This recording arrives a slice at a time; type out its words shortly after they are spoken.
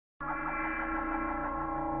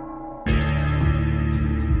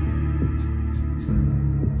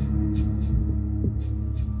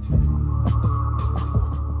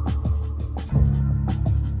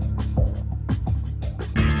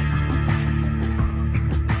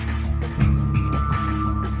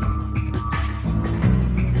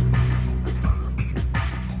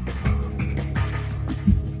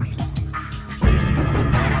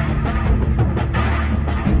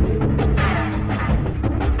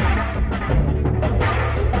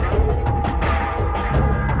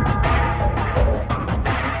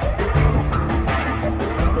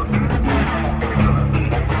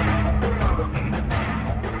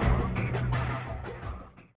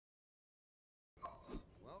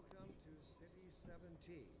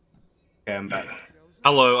Okay, I'm back.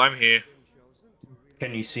 Hello, I'm here.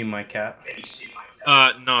 Can you see my cat?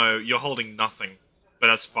 No, you're holding nothing. But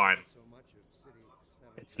that's fine.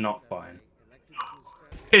 It's not fine.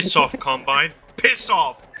 Piss off, Combine. Piss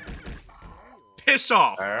off! Piss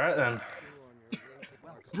off! Alright then.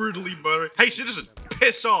 Brutally murdered. Hey, citizen!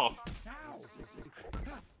 Piss off!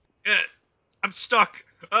 Yeah, I'm stuck.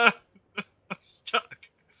 I'm stuck.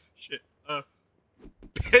 Shit.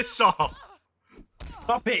 Piss off!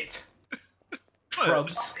 Stop it!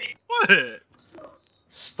 Trubbs. What?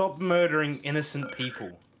 Stop murdering innocent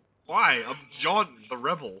people. Why? I'm John, the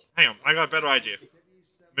rebel. Hang on, I got a better idea.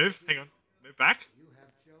 Move, hang on. Move back.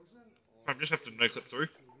 I just have to no-clip through.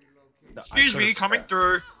 No, Excuse me, coming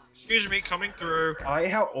through. Excuse me, coming through. I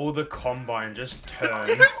like how all the Combine just turn.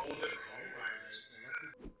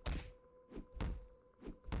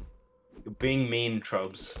 You're being mean,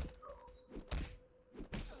 Trubbs.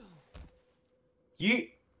 You...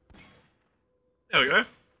 There we go.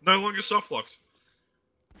 No longer soft locked.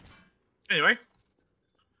 Anyway.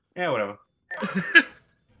 Yeah, whatever.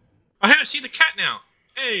 I haven't seen the cat now.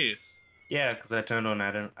 Hey. Yeah, because I turned on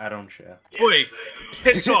add-on share. Oi.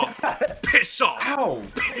 Piss off. Piss off. Ow!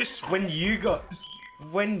 Piss off. When you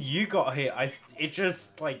got here, it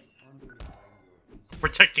just like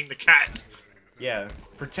Protecting the cat. yeah,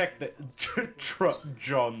 protect the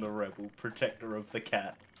John the Rebel, protector of the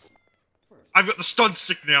cat. I've got the stun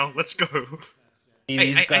stick now. Let's go. See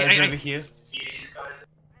Hey, these guys over here?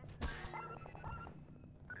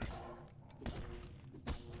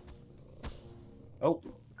 Oh.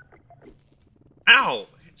 Ow.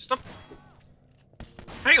 Stop.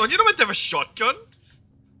 Hang on, you don't meant to have a shotgun?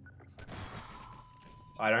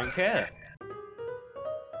 I don't care.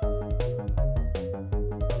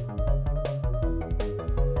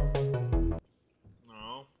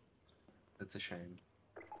 No. That's a shame.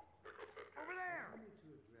 Over there!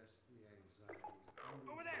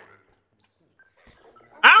 Over there!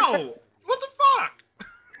 Ow! What the fuck?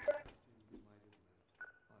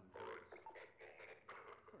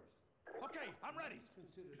 Okay, I'm ready.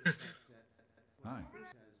 Hi.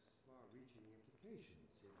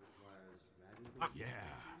 Yeah.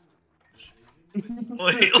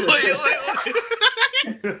 Wait.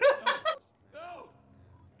 No!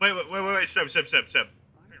 Wait, Seb.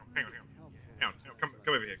 Hang on. Come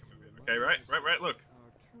over here. Okay, right, look.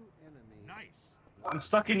 Nice. I'm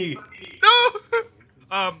stuck in you.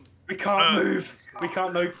 No! We can't move. We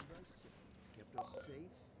can't move.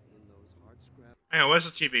 Hang on, where's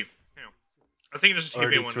the TV? Hang on. I think there's a TV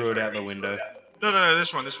Already in one. threw it out the window. No,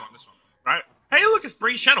 this one. Right? Hey, look, it's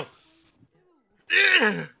Bree's channel.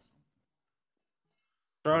 Yeah.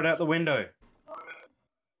 Throw it out the window.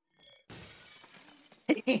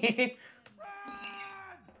 Take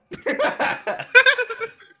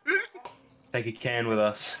a can with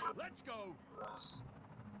us. Let's go.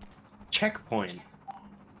 Checkpoint.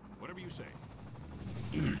 Whatever you say.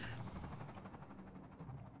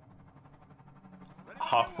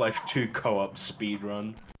 Half-Life 2 co-op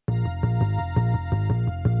speedrun.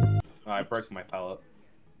 Oh, I broke my pallet.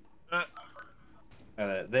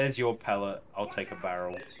 There's your pallet. I'll take a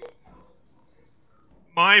barrel.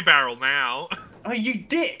 My barrel now. Oh, you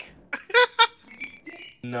dick!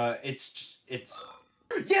 No, it's...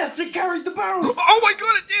 Yes, it carried the barrel! Oh my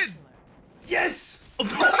god, it did! Yes! You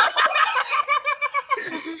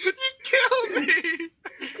killed me!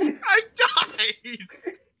 I died!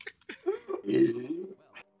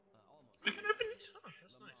 We can open this up,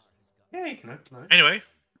 that's nice. Yeah, you can open it. Anyway.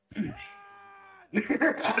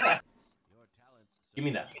 Give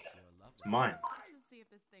me that. It's mine. Let's see if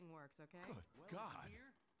this thing works, okay? God.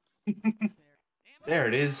 There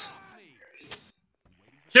it is.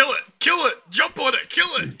 Kill it! Jump on it!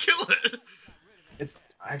 Kill it! It's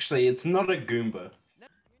not a Goomba.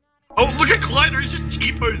 Oh, look at Glider, he's just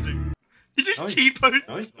T-posing. He just T-posed.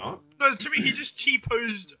 No, he's not. No, to me, he just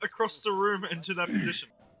T-posed across the room into that position.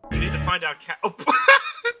 We need to find our cat. Oh,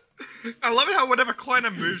 I love it how whenever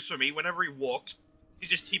Kleiner moves for me, whenever he walks, he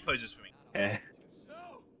just T-poses for me. Yeah.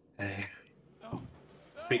 No! Hey. No!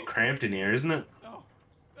 It's a bit cramped in here, isn't it? No!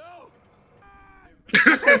 No!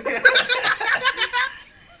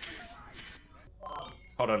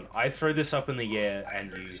 Hold on, I throw this up in the air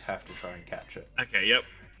and you have to try and catch it. Okay, yep.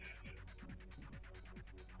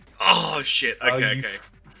 Oh, shit. Okay,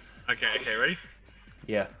 okay, ready?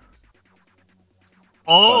 Yeah.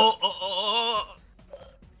 Oh.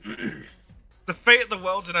 The fate of the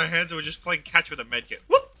world's in our hands and we're just playing catch with a medkit.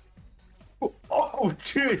 Whoop! Oh,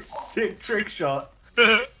 jeez, sick trick shot.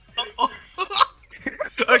 Okay.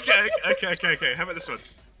 How about this one?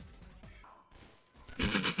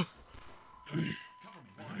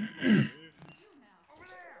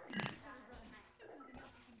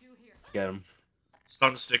 get him.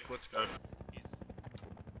 Stun stick, let's go.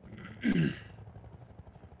 I'm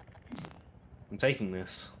taking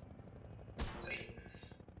this.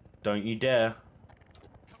 Don't you dare.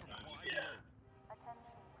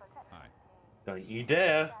 Hi. Don't you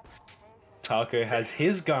dare. Taco has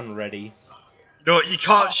his gun ready. No, you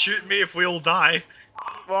can't shoot me if we all die.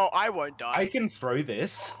 Well, I won't I die. can throw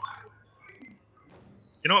this.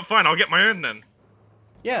 You know what? Fine, I'll get my own then.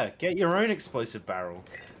 Yeah, get your own explosive barrel.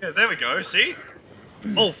 Yeah, there we go. See?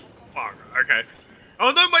 Oh fuck. Okay.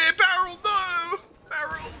 Oh no, my barrel! No,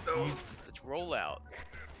 barrel! No. Let's roll out.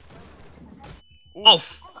 Ooh. Oh,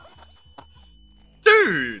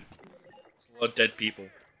 dude! There's a lot of dead people.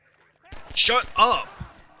 Shut up!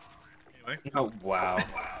 Anyway. Oh, wow.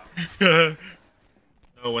 No,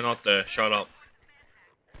 we're not there. Shut up.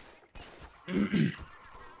 Hang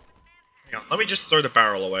on, let me just throw the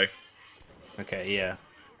barrel away. Okay, yeah.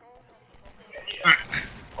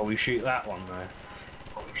 Oh, we shoot that one, though.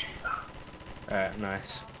 Alright,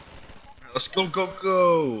 nice. Let's go, go,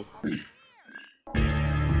 go!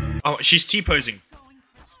 Oh, she's T-posing.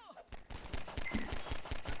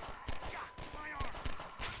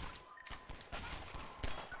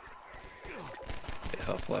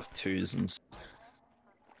 Half-Life 2s and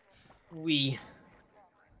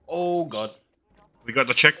Oh, God. We got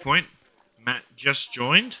the checkpoint. Matt just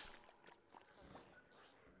joined.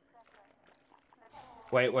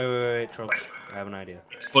 Wait, Trubbs. I have an idea.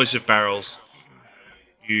 Explosive barrels.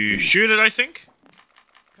 You shoot it, I think?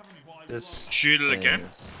 This... Shoot it again?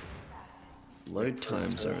 load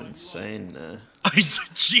times are insane now. Oh, he's the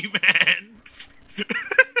G-Man!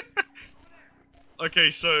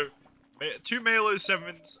 Okay, so... 2 male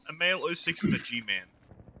 07s, a male 06 and a G-Man.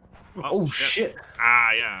 Oh, shit.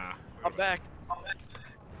 Ah, yeah. I'm back.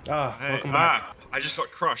 Ah, Hey, welcome back. I just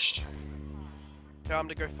got crushed. Time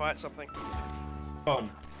to go fight something.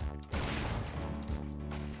 On.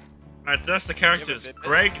 Alright, so that's the characters. Yeah, but-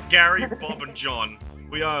 Greg, Gary, Bob, and John.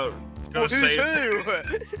 We are gonna Well, who's save...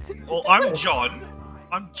 who? Well, I'm John.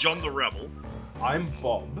 I'm John the Rebel. I'm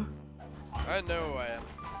Bob. I know who I am.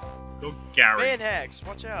 You're Gary. Man hacks,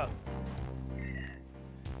 watch out.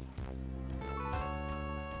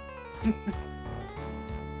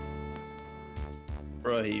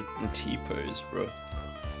 Bro, he T-pose, bro.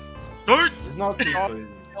 Don't It's not too Oh. crazy.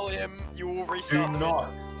 Kill him, you will Do restart. not.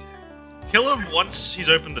 kill him once he's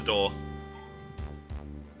opened the door.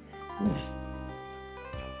 You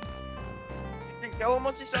can kill him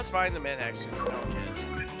once he starts fighting the man hacks, because no one cares.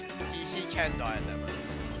 He can die at that moment.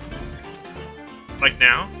 Like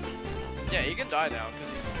now. Yeah, he can die now,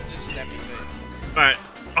 because he's just an NPC. Alright.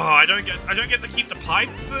 Oh, I don't get to keep the pipe.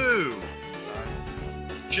 Boo.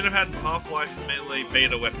 Should have had Half-Life melee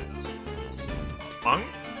beta weapons. Hung?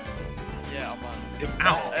 Yeah, I'm on.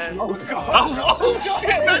 Ow. Oh, God. Oh shit!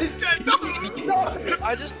 That's dead.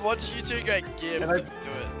 I just watch you two go give Can I- do it.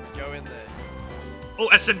 Go in there. Oh,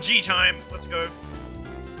 SMG time. Let's go.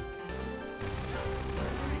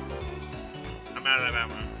 I'm out of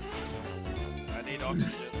ammo. I need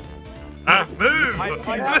oxygen. Ah, move! I Move!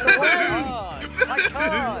 can't. I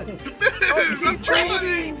can't. Move! I'm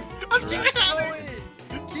trying! I'm trying!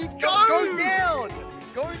 Keep Go! Go down.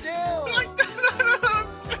 Go down.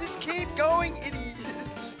 Just keep going,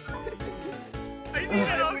 idiots. I need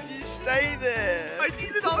Why it would you stay there? I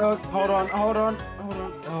need it Oh, on. hold on.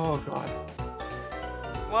 Oh, God.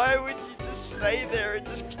 Why would you just stay there and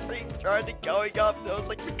just keep trying to going up? There was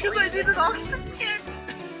like Because I need an oxygen.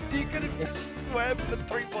 You could have just swam for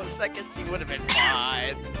 3-4 seconds. You would have been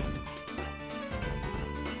fine.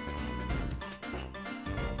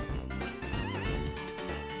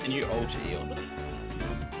 Can you ult E on it?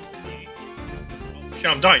 Shit,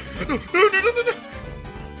 I'm dying. No, no, no, no, no.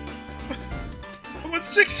 I'm on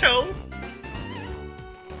 6 health.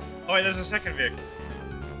 Oh, wait, there's a second vehicle.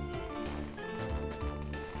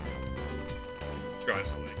 Try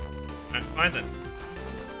something. Alright, fine then.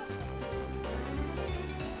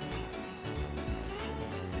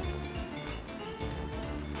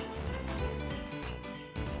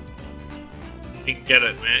 You can get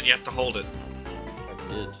it, man. You have to hold it. I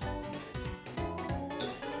did.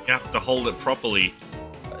 You have to hold it properly.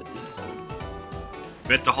 I did hold it.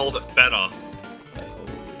 You have to hold it better. I hold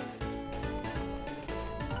it.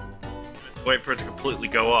 Wait for it to completely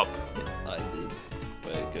go up. Yeah, I did.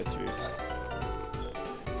 Wait, go through.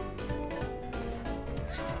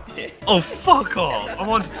 Yeah. Oh, fuck off!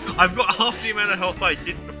 I've got half the amount of health I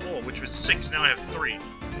did before, which was 6, now I have 3.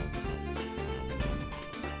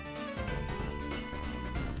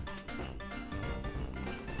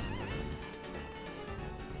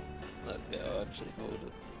 Okay, I'll actually hold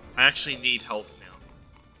it. I actually need health now.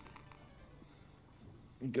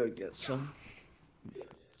 Go get some.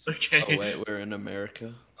 Okay. Oh wait, we're in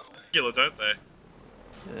America. Killer, don't they?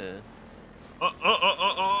 Yeah.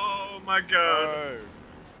 Oh my god.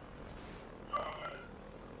 Oh.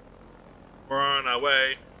 We're on our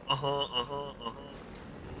way.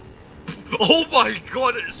 Oh my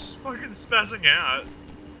god, it's fucking spazzing out.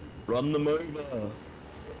 Run them over.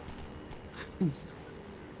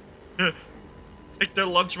 Take their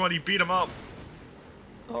lunch money, beat them up.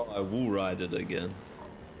 Oh, I will ride it again.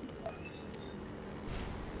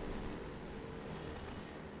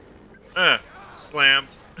 Slammed.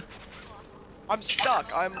 I'm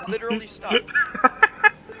stuck. I'm literally stuck.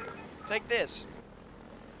 Take this.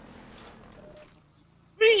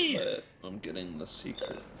 Me. Wait, I'm getting the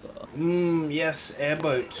secret bar. Yes,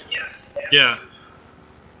 airboat. Yeah.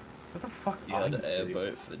 What the fuck? You are had you an doing?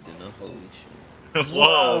 airboat for dinner, holy shit.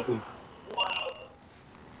 Whoa.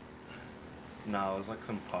 No, it was like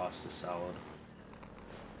some pasta salad.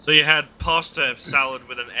 So you had pasta salad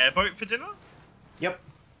with an airboat for dinner? Yep.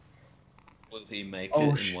 Will he make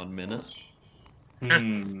Oh, it in 1 minute?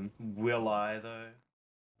 Will I though?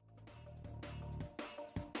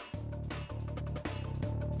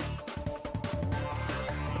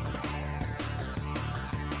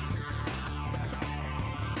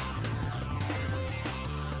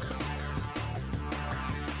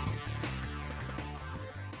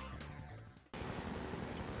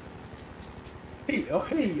 Hey,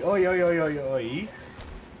 oi, oi, oi, oi, oi.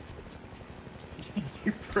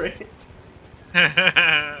 You pray.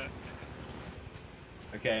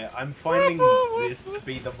 Okay, I'm finding this to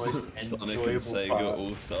be the most Sonic enjoyable and Sega part.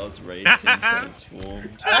 All-Stars Racing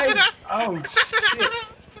transformed. Oh shit!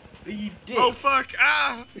 You dick! Oh fuck!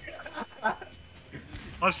 Ah!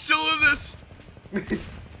 I'm still in this.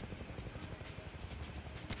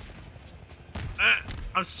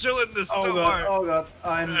 I'm still in this. Oh Don't god! worry. Oh god!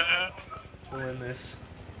 I'm still in this.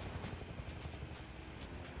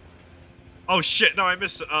 Oh shit! No, I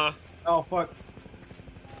missed it. Oh fuck!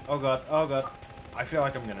 Oh god! Oh god! I feel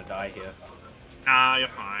like I'm gonna die here. Nah, you're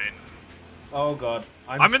fine. Oh god!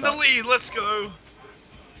 I'm in the stuck. lead. Let's go.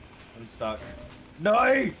 I'm stuck.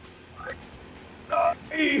 No! No!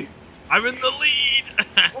 I'm in the lead.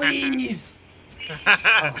 Please!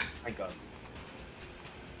 Oh my god.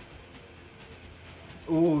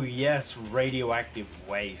 Ooh, yes, radioactive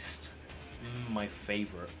waste. My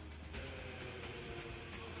favorite.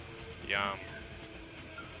 Yum.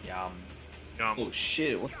 Yum. Yum. Oh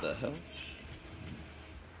shit, what the hell?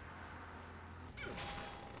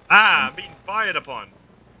 Ah, I'm being fired upon.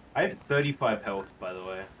 I have 35 health, by the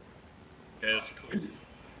way. Okay, that's cool.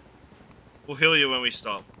 We'll heal you when we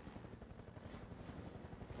stop.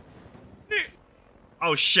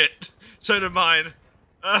 Oh shit! So did mine.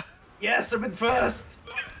 Yes, I'm in first!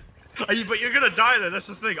 Are you? But you're gonna die though. That's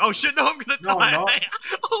the thing. Oh shit! No, I'm gonna No, die. I'm not.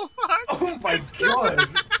 Oh fuck! Oh my god!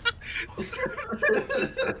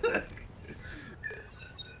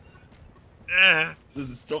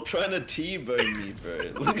 Stop trying to T-bone me, bro.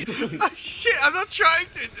 Look at me. Shit! I'm not trying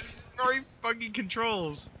to. This is very fucking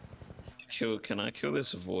controls. Can I kill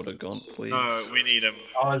this Vortigaunt, please? No, we need him.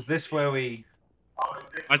 Oh, is this where we...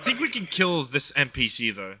 I think we can kill this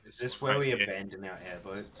NPC though. Is this where right we here. abandon our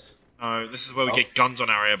airboats? No, this is where we Oh. get guns on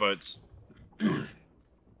our airboats. Here, take a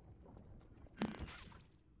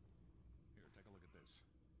look at this.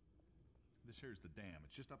 This here's the dam.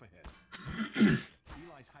 It's just up ahead.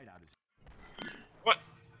 Eli's hideout is. What?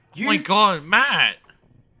 You... Oh my god, Matt!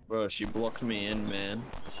 Bro, she blocked me in, man.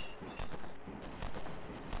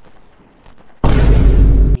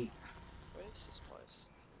 Where is this place?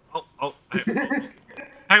 Oh, hey.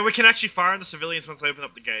 Hey, we can actually fire on the civilians once they open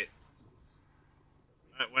up the gate.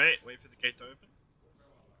 Wait for the gate to open.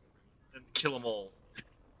 And kill them all.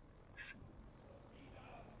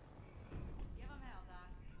 Give him hell,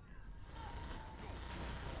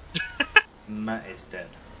 Doc. Matt is dead.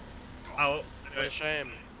 Oh, What anyway, a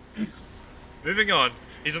shame. moving on.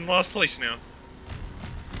 He's in last place now.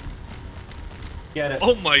 Get it.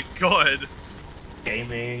 Oh my god!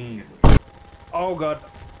 Gaming. Oh god.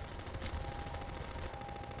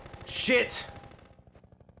 Shit!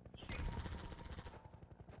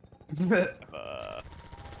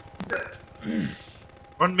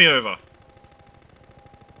 Run me over.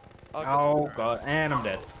 Oh god, and I'm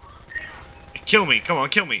dead. Kill me, come on,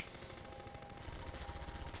 kill me.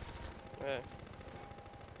 Yeah.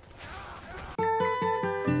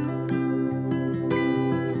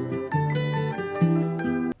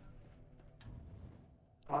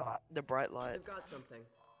 The bright light. I've got something.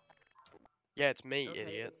 Yeah, it's me, Okay,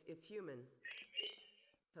 idiot. it's human.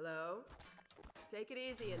 Hello? Take it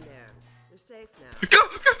easy in there. You're safe now. Go!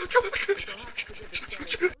 But you'll have to forgive the scary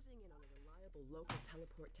closing in on a reliable local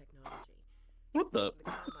teleport technology. What the?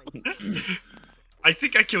 The Combine I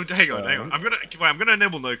think I killed. Hang on. I'm gonna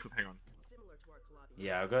enable no clip. Hang on. similar to our Calabi.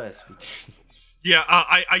 Yeah, I got SVG. Yeah,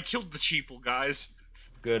 I killed the sheeple, guys.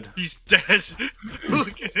 Good. He's dead.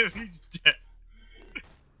 Look at him, he's dead.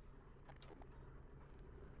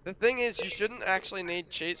 The thing is, you shouldn't actually need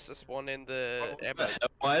cheats to spawn in the airbag.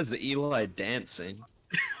 Why is Eli dancing?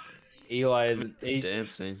 Eli isn't. He's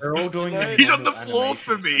dancing. They're all doing. No, He's on the normal floor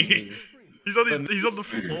for animations me. He's on the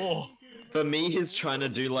floor. For me, he's trying to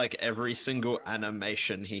do like every single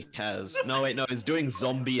animation he has. No, wait, no, he's doing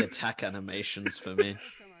zombie attack animations for me.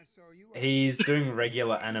 He's doing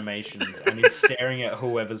regular animations and he's staring at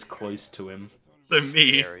whoever's close to him. So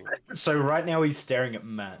me. Scary. So right now he's staring at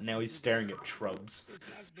Matt. Now he's staring at Trubbs.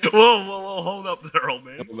 Whoa, hold up there, old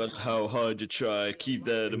man. No matter how hard you try, keep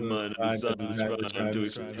that in mind. The sun is fine, do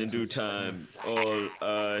it in due time. All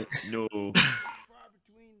I know.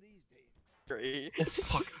 Scary. Oh,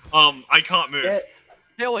 fuck. I can't move.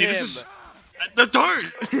 Kill See, him! this is. No,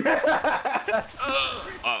 don't!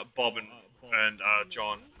 Bob and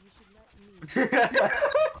John.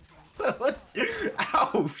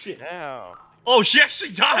 Ow, shit. Ow. Oh, she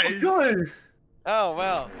actually dies! Good. Oh,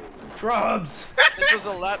 well. Trubbs. This was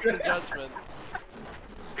a lapse in judgment.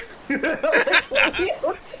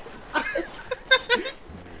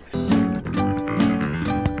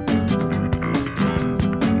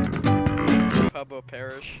 Pub or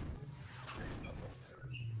perish.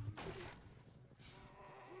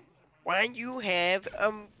 Why you have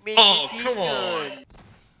a mini Oh, come on.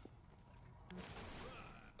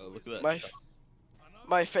 Oh, look at that.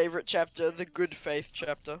 My favorite chapter, the good faith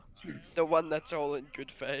chapter. The one that's all in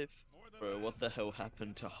good faith. Bro, what the hell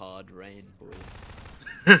happened to hard rain,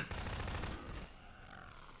 boy?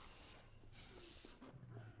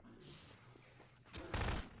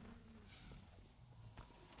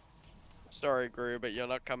 Sorry, Gru, but you're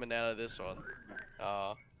not coming out of this one.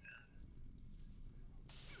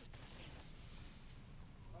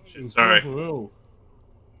 Shit, sorry.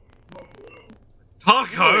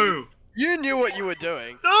 Taco! You knew what you were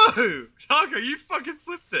doing. No! Taco, you fucking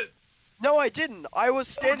flipped it. No, I didn't. I was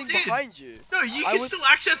standing did. behind you. No, you I can was- still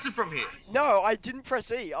access it from here. No, I didn't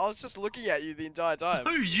press E. I was just looking at you the entire time.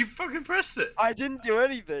 No, you fucking pressed it. I didn't do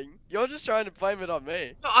anything. You're just trying to blame it on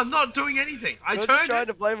me. No, I'm not doing anything. I You're just turned trying it.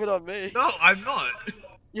 to blame it on me. No, I'm not.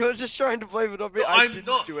 You're just trying to blame it on me. No, I I'm didn't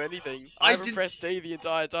not. do anything. I I haven't didn't- pressed E the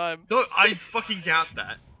entire time. No, I fucking doubt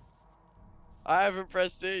that. I haven't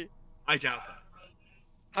pressed E. I doubt that.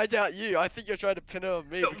 I doubt you. I think you're trying to pin it on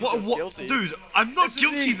me No, because you're guilty. Dude, I'm not This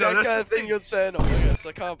guilty is the though. exact That's kind the of thing thing. you'd say in Among Us.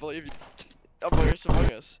 I can't believe you. Among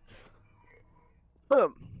Us.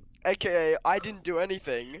 AKA, I didn't do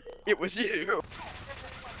anything. It was you.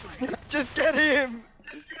 Just get him.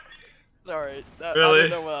 Sorry.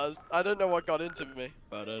 Really? I don't know what got into me.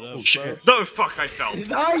 Oh shit. No, fuck, I fell.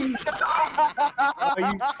 Are you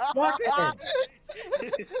fucking?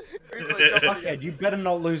 Fuckhead, you better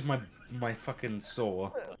not lose my fucking saw.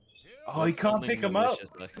 Oh, you can't pick him up.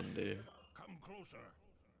 I can do.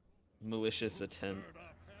 Malicious intent.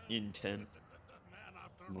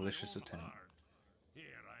 Malicious attempt.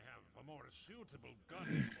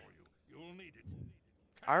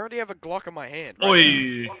 I already have a Glock in my hand.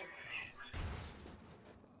 Oi.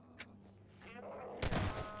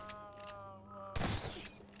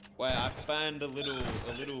 Wait, I found a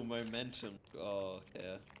little momentum. Oh,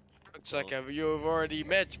 yeah. Looks like you have already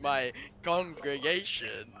met my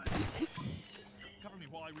congregation. Cover me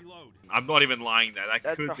while I reload. I'm not even lying there. That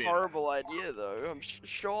That's could a be. horrible idea, though.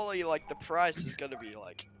 Surely, like, the price is gonna be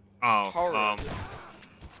like Oh, horrible.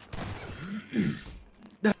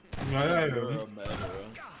 You're a murderer.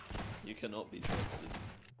 You cannot be trusted.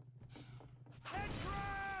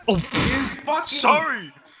 Oh,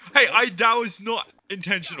 sorry. Hey, that was not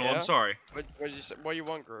intentional. Yeah? I'm sorry. What did you say? What do you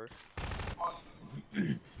want, Gru?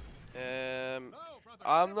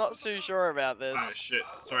 I'm not too sure about this. Oh shit.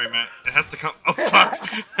 Sorry, Matt. It has to come. Oh fuck.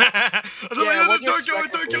 No, what do you don't go.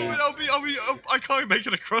 expect Don't us go. to I can't make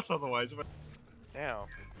it across otherwise. Ow.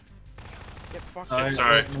 Get fucked. Don't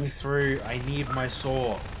sorry. let me through. I need my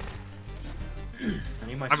saw. I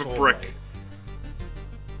need my I'm saw. a brick.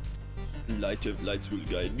 Light of lights will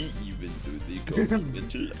guide me even though they come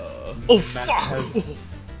until Oh Matt fuck. has-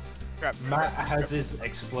 Crap. Matt has his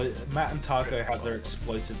Matt and Taco have their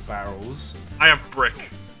explosive barrels. I have brick.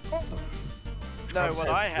 No, Trubbs what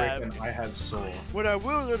has I brick have. and I have saw. What I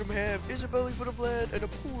will let them have is a belly full of land and a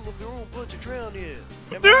pool of their own blood to drown in.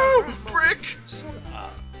 Am I No, right, Mom? brick. So- Ow.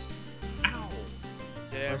 Damn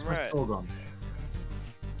Where's my right. saw gone?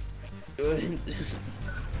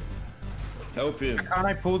 Help him. How can't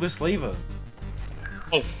I pull this lever?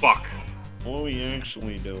 Oh fuck. What we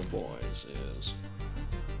actually do, boys, is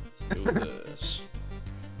do this.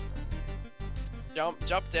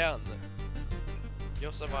 Jump down.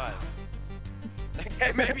 You'll survive.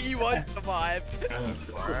 Okay, maybe you won't survive.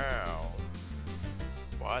 Wow.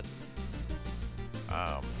 What?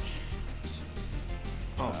 I'm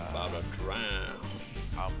about to drown.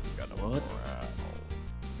 I'm gonna What?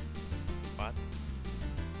 What?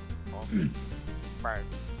 Oh. Burn.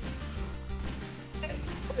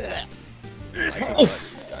 I can actually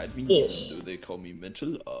guide me. Do they call me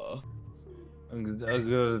mental? Oh,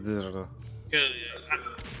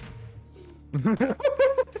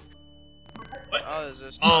 there's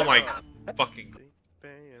this. Oh my fucking.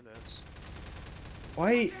 Bayonets.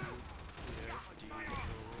 Wait,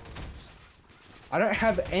 I don't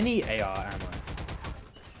have any AR ammo.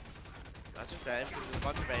 That's a shame, because there's a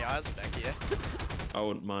bunch of AIs back here. I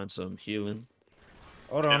wouldn't mind some healing.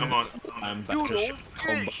 Hold Yeah, on. I'm on. I'm about to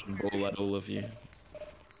combine ball at all of you.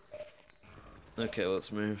 Okay,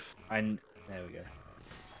 let's move. There we go.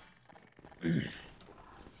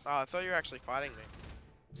 Oh, I thought you were actually fighting me.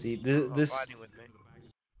 See, Not this. fighting with me.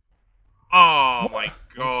 Oh my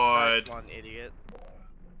god. Nice one, idiot.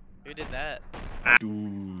 Who did that?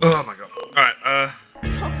 Dude. Oh my god.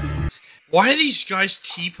 Alright, why are these guys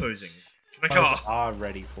T-posing? My car. Guys are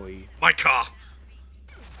ready for you. My car.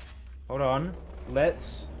 Hold on.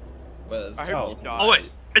 Let's. Where's I hope you die. Oh wait,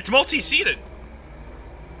 it's multi-seated.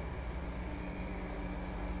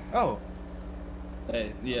 Oh.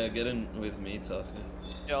 Hey, yeah, get in with me, Taka.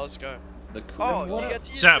 Yeah, let's go. The crew. Oh, what you up? get to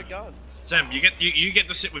use Sam. the gun. Sam, you get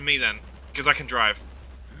to sit with me then, because I can drive.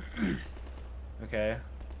 Okay.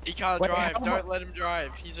 He can't Wait, drive. how Don't let him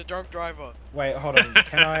drive. He's a drunk driver. Wait, hold on.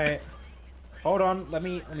 Can I? Hold on. Let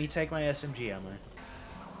me take my SMG ammo.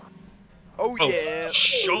 Oh, Oh, yeah.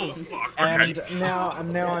 sure. Fuck. Okay. And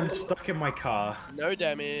now I'm stuck in my car. No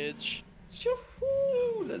damage.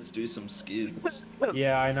 Shoo-hoo, let's do some skids.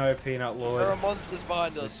 Yeah, I know, Peanut There Lord. are monsters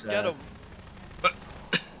behind us. This, Get him.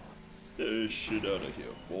 Shit out of here,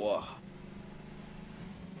 boy.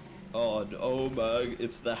 Oh my,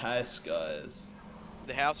 it's the house, guys.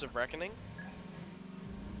 The House of Reckoning.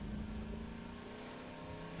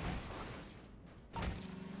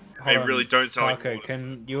 They Hold on. really don't sound like Taco, water.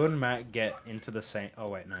 can you and Matt get into the same? Oh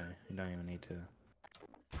wait, no, you don't even need to.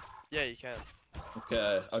 Yeah, you can.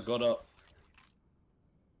 Okay, I got up.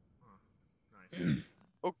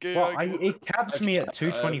 Okay. Well, I get- it caps me at I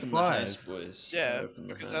opened the house, 225. boys. I Yeah, opened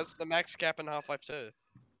the because house. that's the max cap in Half-Life 2.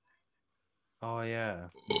 Oh yeah.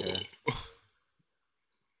 Okay.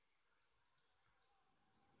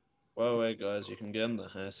 Well, wait, guys, you can get in the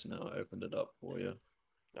house now. I opened it up for you.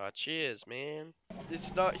 Oh, cheers, man.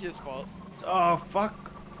 It's not his fault. Oh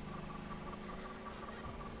fuck.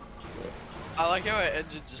 I like how our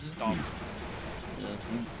engine just stopped. Yeah,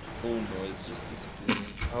 all noise just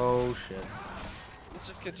disappeared. Oh shit. Let's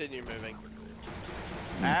just continue moving.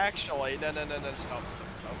 Actually, no, stop.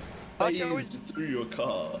 I like how we Phased through your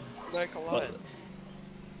car. no collide.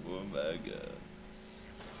 Oh my god.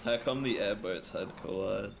 How come the airboats had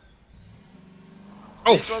collide?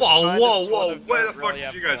 Oh, These ones whoa, kind of, whoa, sort whoa! of Where don't the fuck really did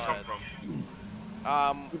have you guys come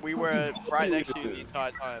collide. from? We were right next to you the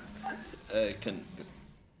entire time. Can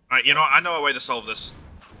Alright, you know, I know a way to solve this.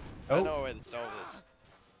 I Oh. know a way to solve this.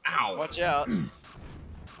 Ow! Watch out.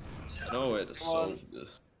 no way to Come on. solve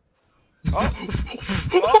this. Oh,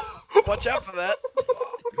 oh, watch out for that.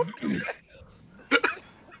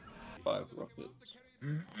 5 rockets.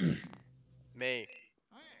 Me.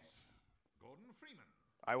 Gordon Freeman.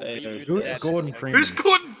 I will Hey, beat you who to Who's death. Gordon Freeman? Who's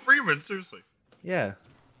Gordon Freeman? Seriously. Yeah.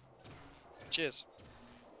 Cheers.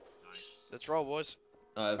 Let's roll, boys.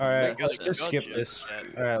 I've Alright, met let's gotta Sam. just skip gunship, this.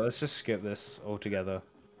 yeah. Alright, let's just skip this altogether.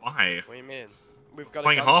 Why? What do you mean? We've got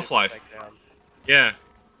Playing a gunship to Half-Life. take down. Yeah.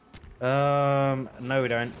 No we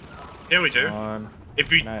don't. Yeah, we do. Come on. If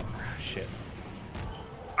we. No. Shit.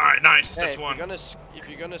 Alright, nice. Hey, That's if one. you're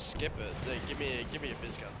gonna skip it, then give me a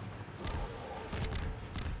biz gun.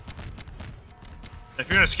 If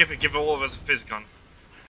you're gonna skip it, give all of us a fizz gun.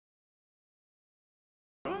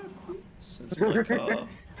 It's my car.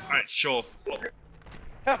 Alright, sure.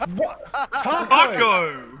 What?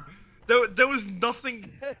 Taco! There was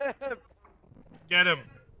nothing. Get him.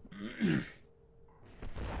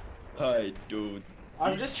 Hi, dude.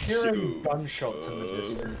 I'm just hearing So, gunshots in the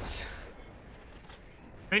distance.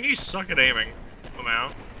 Man, you suck at aiming. Come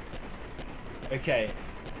out. Okay.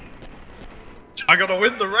 I gotta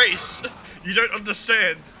win the race. You don't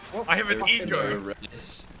understand. I have an Fucking ego.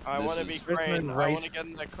 Race. I This want to is- be Where's my crane. I race? want to get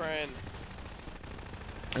in that crane.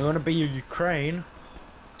 You wanna be Ukraine?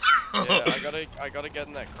 Yeah, I gotta get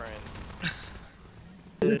in that crane.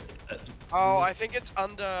 Oh, I think it's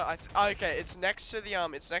under. Okay, it's next to the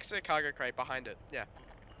it's next to the cargo crate behind it. Yeah.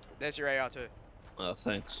 There's your AR too. Oh,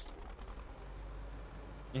 thanks.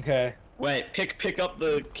 Okay. Wait, pick up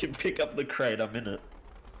the crate. I'm in it.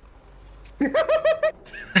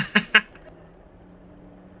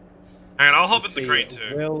 And I'll hop Let's in the see, crate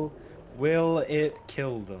too. Will it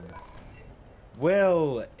kill them?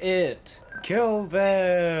 Will it kill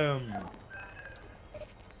them?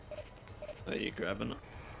 Are you grabbing it?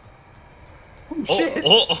 Oh shit!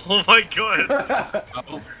 Oh my god!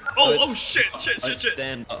 Oh, Oh shit! don't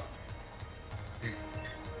stand up.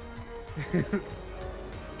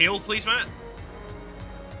 Heal, please, Matt.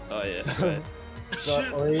 Oh yeah. Right.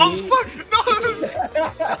 Oh fuck! No!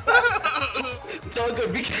 Doggo,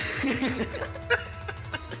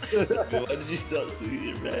 why did you start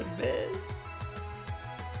swinging around, man?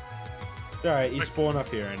 Alright, you spawn up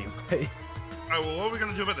here anyway. Oh well, what are we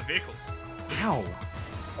gonna do about the vehicles? Ow!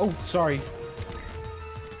 Oh, sorry.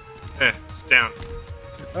 There, it's down.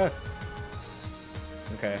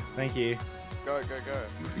 Okay, thank you. Go. Go.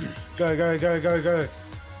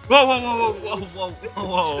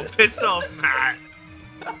 Whoa! Piss off, Matt.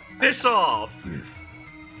 Piss off. Come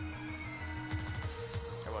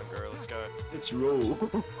on, girl, let's go. Let's roll.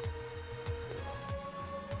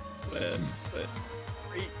 Where?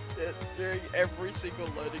 During every single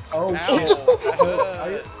loading Oh, Ow!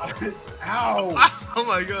 shit. Ow! Oh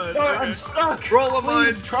my god. No, okay. I'm stuck! Roll a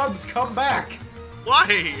Please, mine. Trubbs, come back!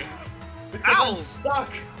 Why? Because Ow! I'm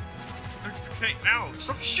stuck! Okay, ow!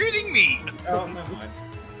 Stop shooting me! Oh, never mind.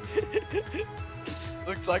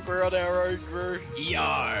 Looks like we're on our own group.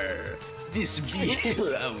 Yar! This be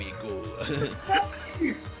how we go.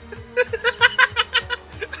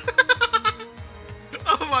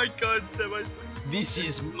 Oh my god, Seb, This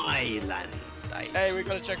is my land. Hey, we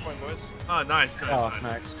got a checkpoint, boys. Oh, nice. Oh,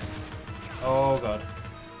 next. Oh, God.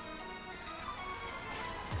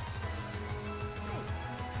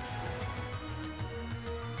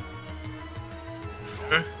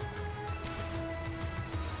 Okay.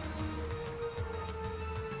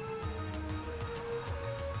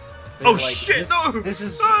 Oh Like, shit, no! This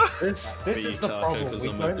is Ah! this Be is the Taco, problem. 'cause We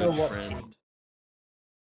I'm a don't know good what. friend.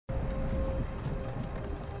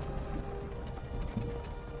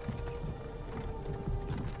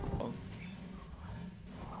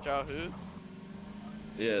 Yahoo.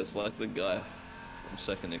 Yeah, it's like the guy from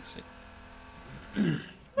Second Extinct.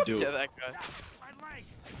 Do Yeah, it. that guy.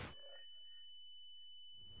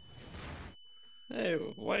 Hey,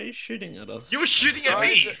 why are you shooting at us? You were shooting at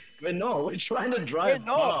me! We're trying to We're drive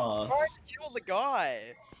not past. trying to kill the guy.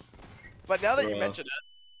 But now that you Bruh. mention it,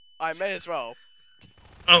 I may as well.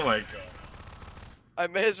 Oh my god. I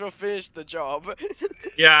may as well finish the job.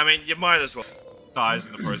 Yeah, I mean, you might as well. Dies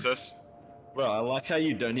in the process. Bro, I like how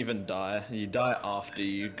you don't even die. You die after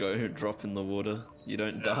you go drop in the water. You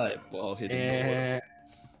don't die while hitting the water. Eh.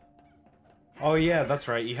 Oh yeah, that's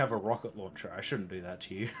right. You have a rocket launcher. I shouldn't do that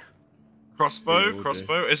to you. Crossbow? Yeah,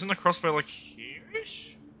 Crossbow? Isn't a crossbow like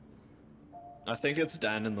here-ish? I think it's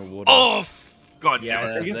down in the water. Oh! God Yeah, damn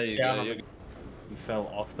I it. think there it's you down go. on the- You fell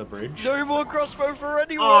off the bridge. No more crossbow for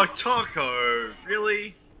anyone. Oh, Taco!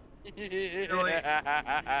 Really? Oh,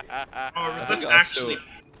 that's I'll actually... still-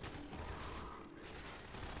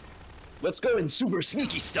 Let's go in super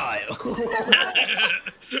sneaky style.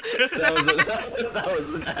 that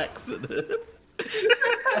was an accident.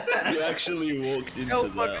 You actually walked into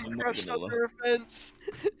Help! that. I've I'm been not crushed gonna lie. under a fence.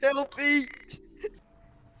 Help me!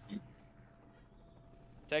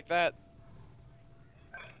 Take that.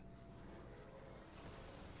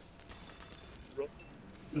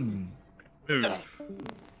 Mm. Move.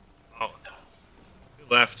 Oh. You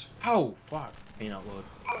left. Oh fuck, peanut lord.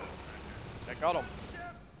 I got him.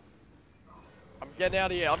 I'm getting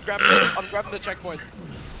out of here. I'm grabbing the checkpoint.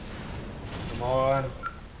 Come on.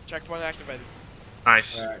 Checkpoint activated.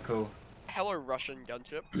 Nice. Alright, cool. Hello, Russian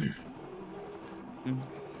gunship.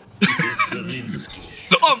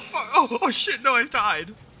 Zelinsky. Oh, fuck! Oh shit, no, I've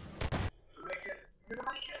died! Doesn't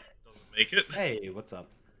make it. Hey, what's up?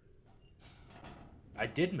 I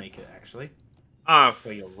did make it actually. Ah, So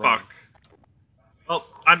you're wrong. fuck. Well,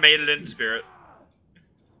 I made it in spirit.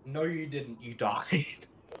 No, you didn't. You died.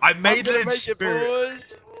 I I'm made gonna it in make spirit! it,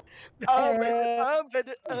 boys. I made it. I made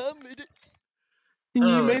it. Oh,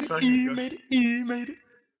 made it. fucking You God. made it. You made it.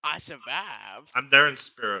 I survived. I'm there in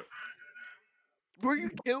spirit. Were you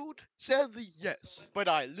killed? Sadly, yes, but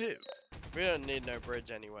I live. We don't need no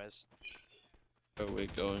bridge anyways. Where we're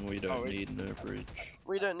going, we don't Oh, we- need no bridge.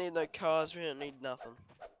 We don't need no cars, we don't need nothing.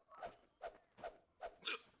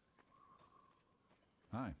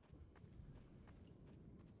 Hi.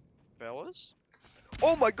 Fellas?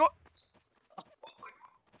 Oh my god!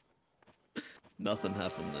 Nothing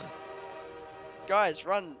happened there. Guys,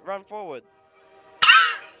 run forward.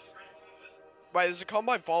 Wait, there's a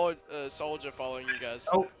combine soldier following you guys.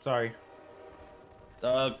 Oh, sorry.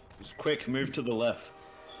 Quick, move to the left.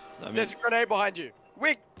 I mean, There's a grenade behind you.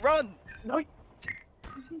 Wick, run! No.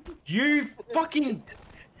 You fucking.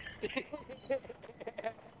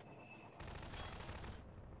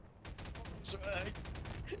 Swag.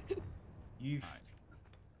 You.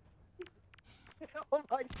 Oh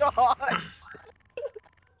my god!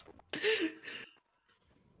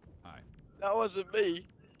 Hi. That wasn't me.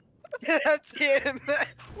 That's him!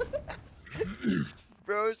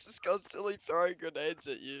 Bro, it's just constantly throwing grenades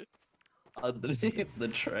at you. underneath the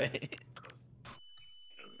tray.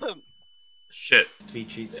 Shit. Speed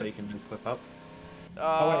cheat so you can clip up.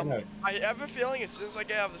 Oh wait, no. I have a feeling as soon as I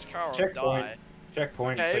get out of this car, I'll Checkpoint. die.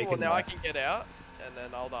 Checkpoint. so Okay, you well can now I die. can get out, and then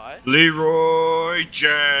I'll die. Leroy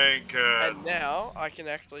Jenkins. And now I can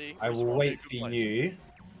actually. I will respawn wait in a for good place. you,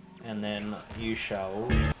 and then you shall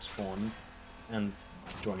spawn and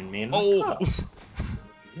join me in. Oh. my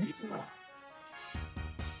car.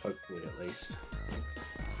 Hopefully, at least.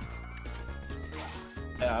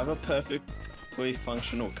 Yeah, I have a perfectly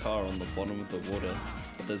functional car on the bottom of the water,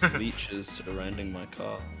 but there's leeches surrounding my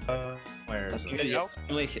car. Where I is think it? I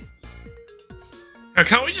only hit. Now,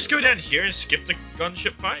 can't we just go down here and skip the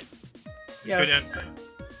gunship fight? Go Yeah. down.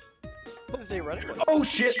 Theoretically. Oh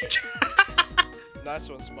shit! Nice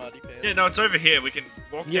one, Smarty Pants. Yeah, no, it's over here. We can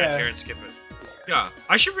walk down Yeah. here and skip it. Yeah,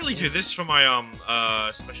 I should really do this for my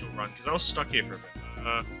special run because I was stuck here for a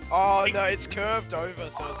bit. Oh no, it's curved over,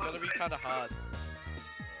 so it's gonna be kind of hard.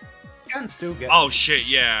 You can still get. Oh shit,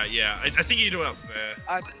 yeah. I think you do it up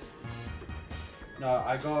there. No,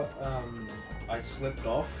 I got I slipped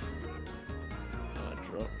off. I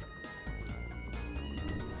dropped.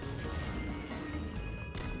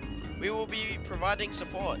 We will be providing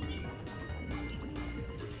support.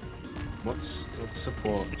 What's It's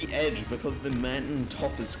support? the edge because the mountain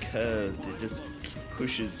top is curved. It just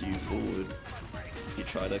pushes you forward. You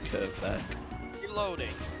try to curve back. Reloading.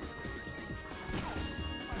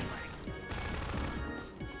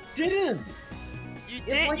 Didn't.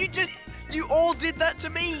 You did. You all did that to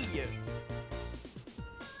me.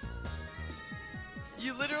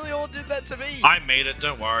 You literally all did that to me. I made it.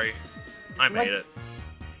 Don't worry. I made it.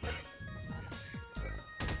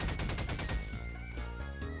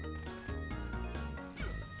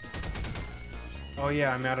 Oh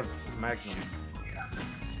yeah, I'm out of Magnum.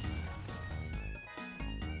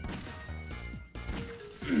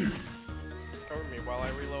 Cover me while I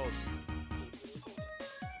reload.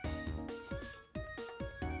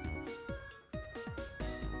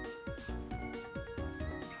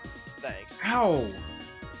 Thanks. Ow!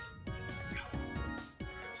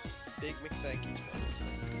 Big McThankies for this.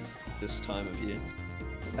 This time of year.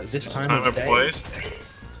 At this time Time of of day. place.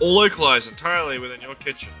 All localized entirely within your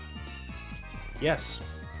kitchen. Yes.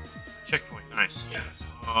 Checkpoint. Nice.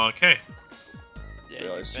 Okay. Yeah,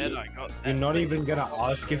 Yeah, I you see bet it. I got You're that not thing. even gonna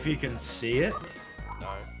ask if you can see it? No.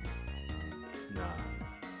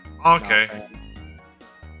 Nah. Okay. Nah, fam.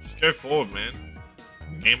 Just go forward, man.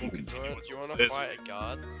 Game will Do continue. you, with do you want to this. fight a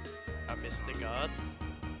guard? I missed a guard.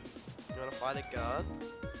 You want to fight a guard?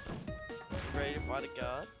 You ready to fight a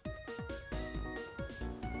guard?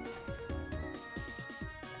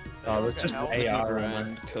 Oh, let's just Help. AR ammo.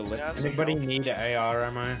 Around, collect Yeah, so- Anybody need AR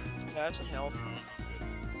ammo? Can I have some health?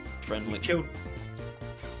 friendly. Killed.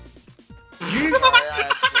 Sorry,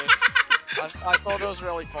 I had to. I thought it was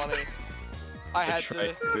really funny. I had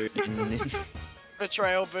Betray to. booting.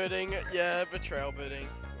 Betrayal booting. Yeah, betrayal booting.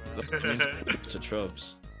 Right. to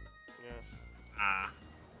Trubbs. Yeah. Ah.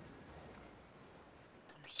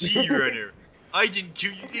 See, runner. I didn't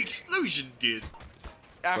kill you. The explosion did.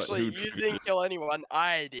 Actually, who you triggered didn't kill anyone.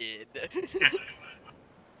 I did.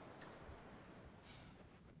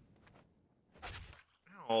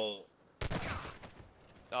 Oh.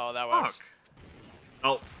 Oh, that Fuck. works.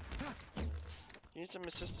 Oh. Need some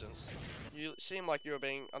assistance. You seem like you were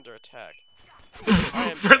being under attack. I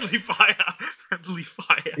am- Friendly fire. Friendly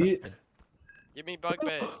fire. Give me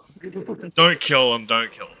bugbear. Don't kill him.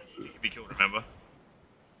 Don't kill him. He can be killed. Remember.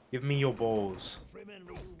 Give me your balls.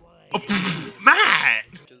 Oh, pff, Matt.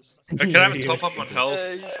 'Cause- Can I have a top up on health?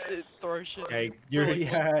 he's throw shit. Hey, you're Really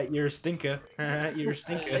you're a stinker. You're a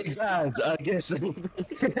stinker. Guys, I guess.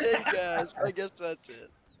 Hey guys, I guess that's it.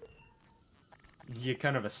 You're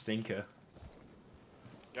kind of a stinker.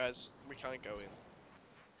 Guys, we can't go in.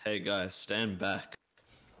 Hey guys, stand back.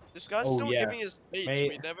 This guy's Oh, still yeah. giving us speech.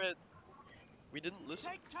 Mate. We didn't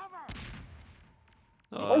listen.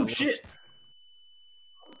 Oh shit!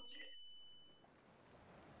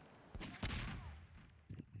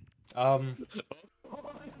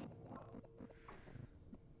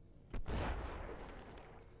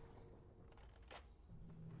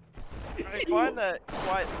 find that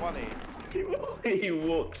quite funny. He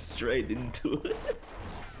walked straight into it.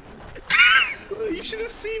 Oh, you should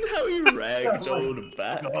have seen how he ragdolled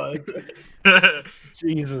back. God.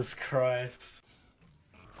 Jesus Christ.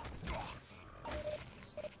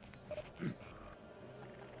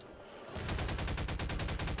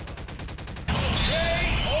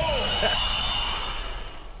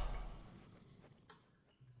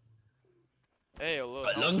 Hey, a little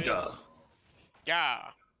help Alunga. here. Yeah.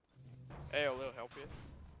 Hey, a little help here.